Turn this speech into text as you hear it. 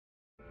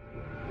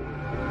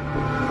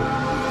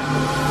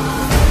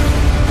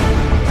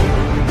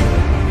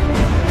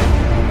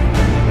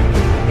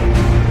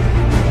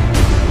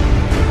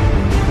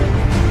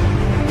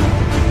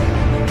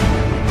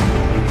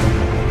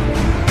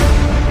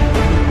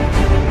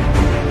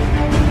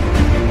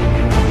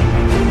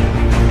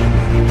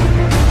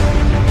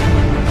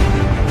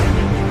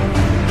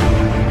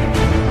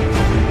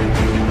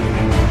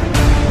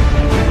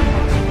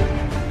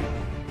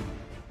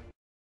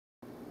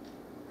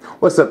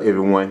What's up,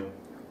 everyone?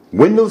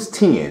 Windows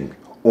 10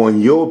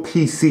 on your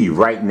PC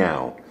right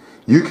now.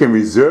 You can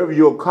reserve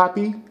your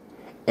copy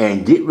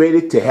and get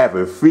ready to have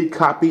a free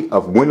copy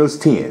of Windows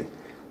 10.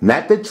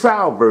 Not the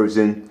trial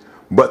version,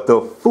 but the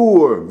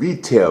full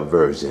retail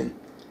version.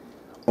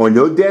 On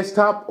your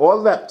desktop or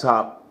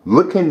laptop,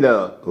 look in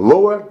the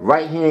lower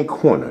right hand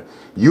corner.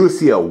 You'll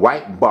see a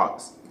white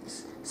box.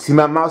 See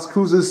my mouse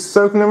cursor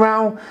circling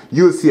around?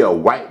 You'll see a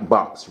white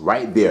box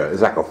right there.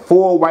 It's like a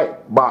full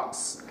white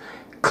box.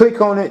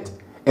 Click on it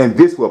and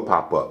this will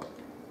pop up.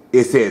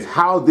 It says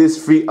how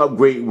this free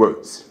upgrade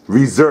works.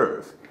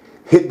 Reserve.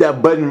 Hit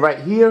that button right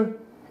here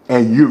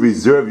and you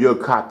reserve your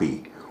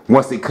copy.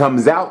 Once it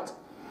comes out,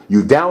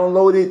 you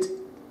download it.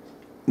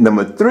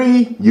 Number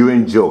 3, you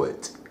enjoy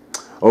it.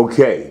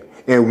 Okay,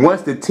 and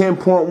once the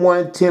 10.1,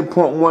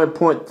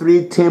 10.1.3,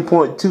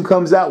 10.2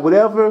 comes out,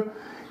 whatever,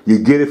 you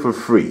get it for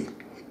free.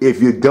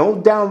 If you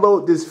don't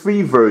download this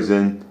free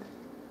version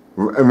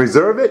and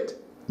reserve it,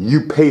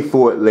 you pay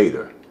for it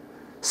later.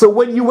 So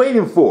what are you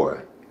waiting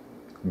for?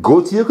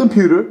 Go to your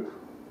computer,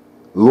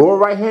 lower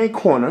right hand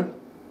corner,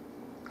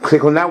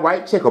 click on that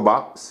white checker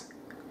box,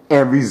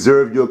 and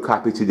reserve your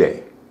copy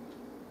today.